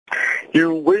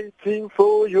You're waiting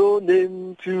for your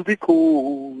name to be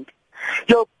called.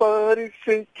 Your body's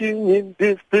shaking in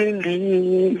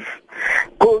disbelief.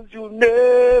 'Cause you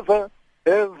never,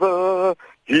 ever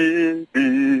hear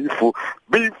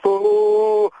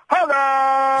before.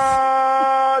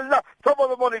 Hello! Top of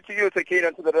the morning to you, Sakina,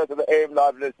 and to the rest of the AM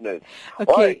Live listeners.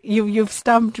 Okay, you've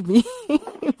stumped me.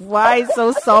 Why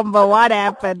so somber? What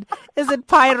happened? Is it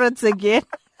pirates again?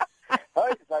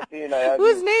 Hi, Sakina.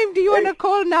 Whose name do you want to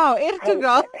call now?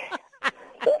 Ertugrul?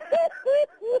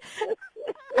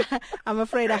 I'm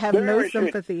afraid I have no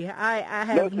sympathy. I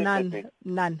have none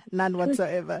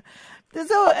whatsoever.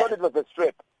 So, I thought it was a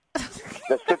strip.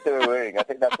 The strip they were wearing. I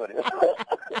think that's what it is.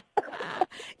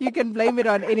 You can blame it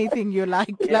on anything you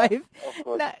like, Clive.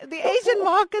 Now, the Asian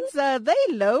markets, they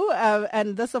low,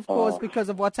 and this, of course, because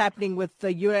of what's happening with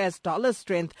the U.S. dollar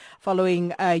strength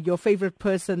following your favorite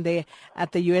person there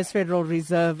at the U.S. Federal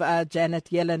Reserve, Janet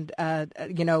Yellen,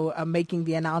 making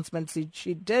the announcements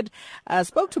she did.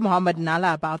 Spoke to Mohammed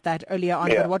Nalla about that earlier on,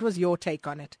 but what was your take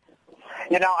on it?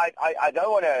 You know, I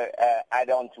don't want to add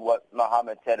on to what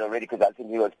Mohammed said already because I think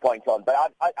he was point on.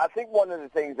 But I think one of the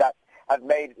things that have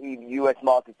made the U.S.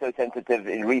 market so sensitive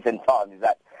in recent times is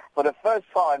that for the first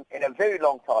time in a very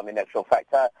long time, in actual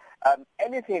fact,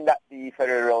 anything that the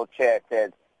Federal Chair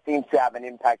says seems to have an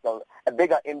impact, on a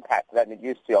bigger impact than it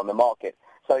used to on the market.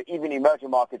 So even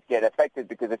emerging markets get affected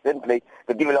because it's simply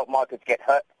the developed markets get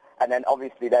hurt. And then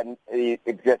obviously you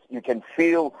can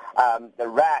feel the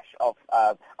rash of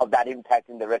that impact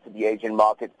in the rest of the Asian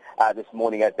markets this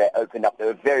morning as they opened up. They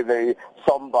were very, very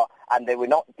somber and they were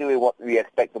not doing what we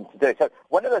expect them to do. So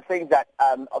one of the things that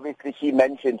obviously she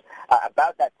mentioned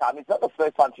about that time, it's not the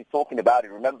first time she's talking about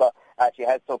it. Remember, she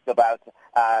has talked about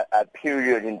a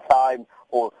period in time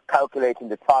or calculating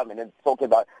the time and then talking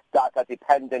about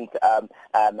data-dependent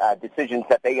decisions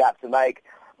that they have to make.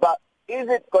 But is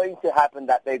it going to happen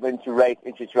that they're going to raise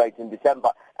interest rates in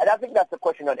December? And I think that's the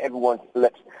question on everyone's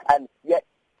lips. And yet,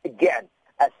 again,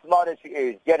 as smart as she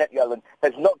is, Janet Yellen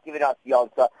has not given us the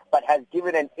answer, but has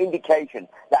given an indication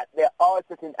that there are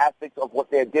certain aspects of what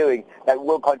they're doing that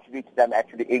will contribute to them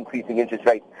actually increasing interest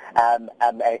rates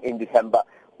in December.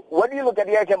 When you look at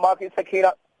the Asian markets,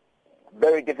 Sakina,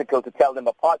 very difficult to tell them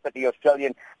apart, but the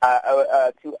Australian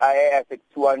ASX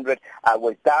 200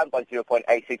 was down by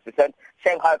 0.86%.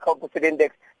 Shanghai Composite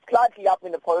Index slightly up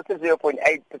in the positive, 0.8%,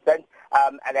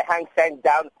 and the Hang Seng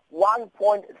down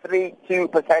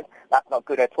 1.32%. That's not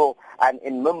good at all. And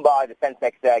in Mumbai, the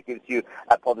Sensex there gives you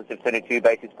a positive 22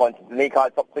 basis points. The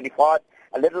Nikkei top 25,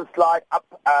 a little slide up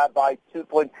by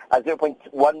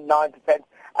 0.19%,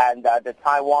 and the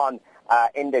Taiwan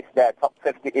index there, top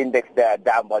 50 index there,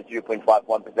 down by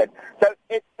 0.51%. So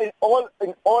it's all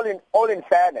in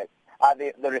fairness,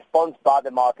 the response by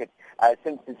the market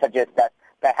seems to suggest that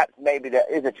perhaps maybe there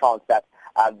is a chance that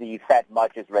the Fed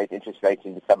might just raise interest rates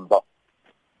in December.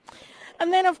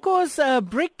 And then, of course,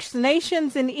 BRICS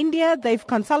nations in India, they've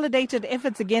consolidated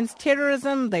efforts against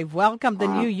terrorism. They've welcomed the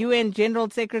new UN General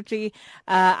Secretary,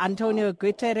 Antonio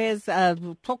Guterres.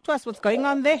 Talk to us, what's going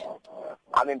on there?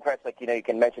 I'm impressed. Like, you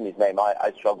can mention his name.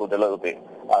 I struggled a little bit.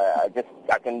 I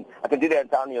can do the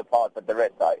Antonio part, but the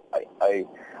rest I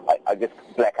just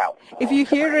black out. If you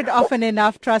hear it often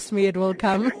enough, trust me, it will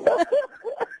come.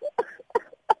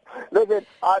 Listen,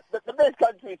 the best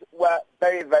countries were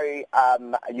very, very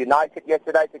united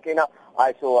yesterday, Sakina.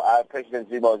 I saw President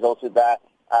Zuma was also there,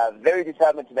 very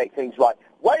determined to make things right.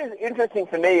 What is interesting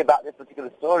for me about this particular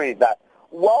story is that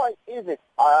why is it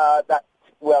that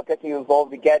we are getting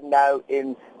involved again now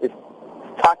in this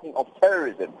fighting of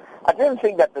terrorism? I didn't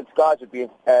think that the guys would be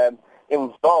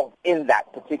involved in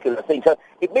that particular thing. So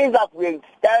it means that we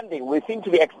seem to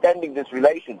be extending this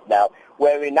relations now,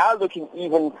 where we're now looking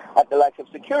even at the likes of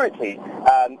security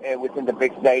within the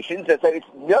BRICS nations. So it's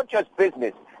not just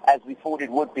business as we thought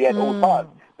it would be at all times.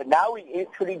 But now we're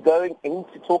actually going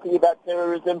into talking about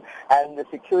terrorism and the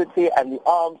security and the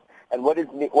arms and what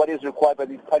is required by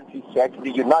these countries to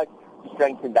actually unite to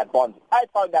strengthen that bond. I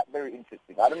found that very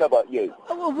interesting. I don't know about you.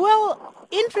 Well,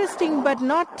 interesting, but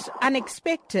not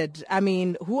unexpected. I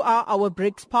mean, who are our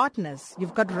BRICS partners?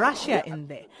 You've got Russia in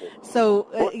there. So,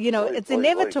 it's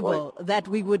inevitable that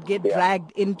we would get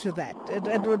dragged into that.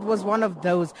 It was one of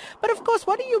those. But, of course,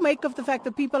 what do you make of the fact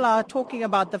that people are talking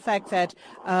about the fact that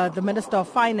the Minister of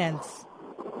Finance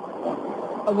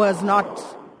was not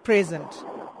present?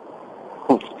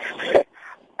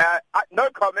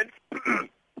 No comment.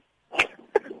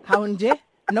 Hounje?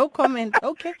 No comment.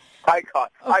 Okay. I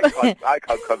can't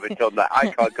comment on that. I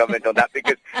can't comment on that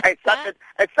because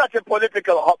it's such a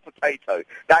political hot potato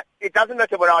that it doesn't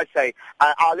matter what I say.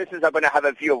 Our listeners are going to have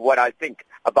a view of what I think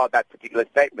about that particular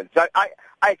statement. So I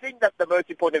think that the most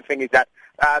important thing is that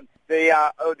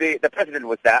the president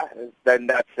was there. Then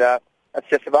that's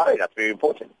just about it. That's very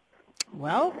important.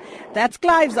 Well, that's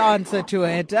Clive's answer to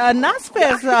it.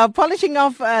 Naspers polishing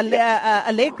off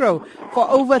Allegro for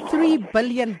over $3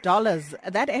 billion.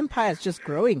 That empire is just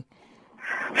growing.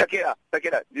 Sakina,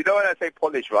 you know when I say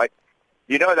Polish, right?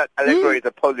 You know that Allegro is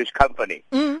a Polish company.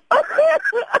 So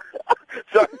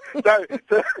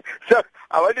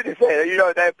I wanted to say that, you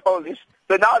know, they're Polish.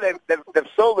 So now they've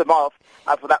sold them off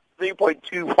for that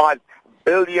 $3.25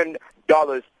 billion,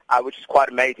 which is quite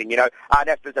amazing. You know,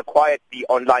 Naspers acquired the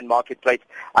online marketplace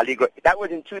Allegro. That was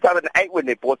in 2008 when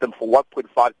they bought them for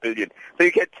 $1.5 billion. So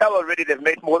you can tell already they've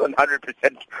made more than 100%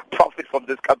 profit from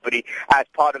this company as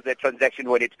part of their transaction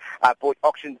when it bought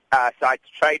auction site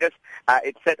traders.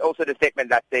 It said also in the statement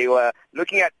that they were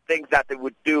looking at things that they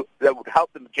would do that would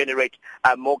help them generate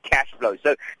more cash flow.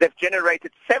 So they've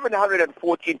generated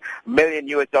 $714 million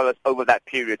over that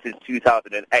period since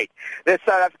 2008. The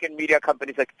South African media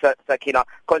company Sakina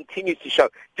continues to show.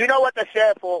 Do you know what the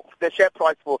share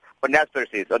price for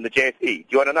Naspers is on the JSE? Do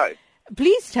you want to know?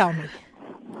 Please tell me.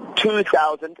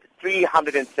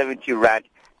 2,370 rand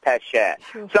per share.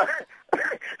 Sure.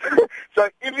 So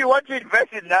if you want to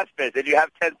invest in Naspers and you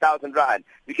have 10,000 rand,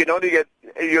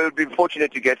 you'll be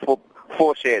fortunate to get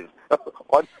four shares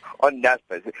on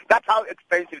Naspers. That's how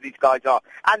expensive these guys are.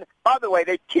 And by the way,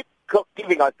 they keep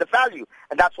giving us the value,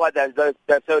 and that's why they're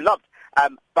so loved.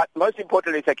 But most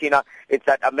importantly, Sakina, it's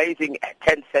that amazing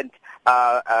Tencent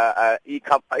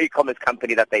e-commerce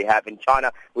company that they have in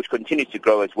China, which continues to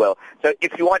grow as well. So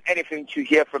if you want anything to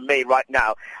hear from me right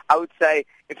now, I would say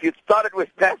if you started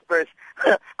with Naspers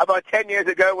about 10 years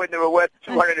ago when they were worth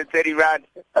 230 rand,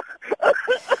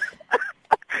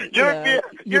 you're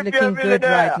looking good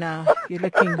right now. You're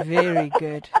looking very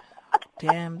good.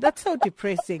 Damn, that's so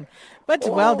depressing. But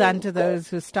well done to those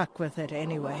who stuck with it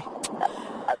anyway.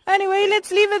 Anyway,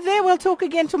 let's leave it there. We'll talk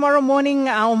again tomorrow morning.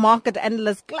 Our market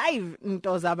analyst, Clive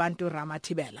Ntozabantu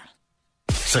Ramatibela.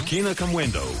 Sakina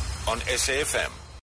Kamwendo on SAFM.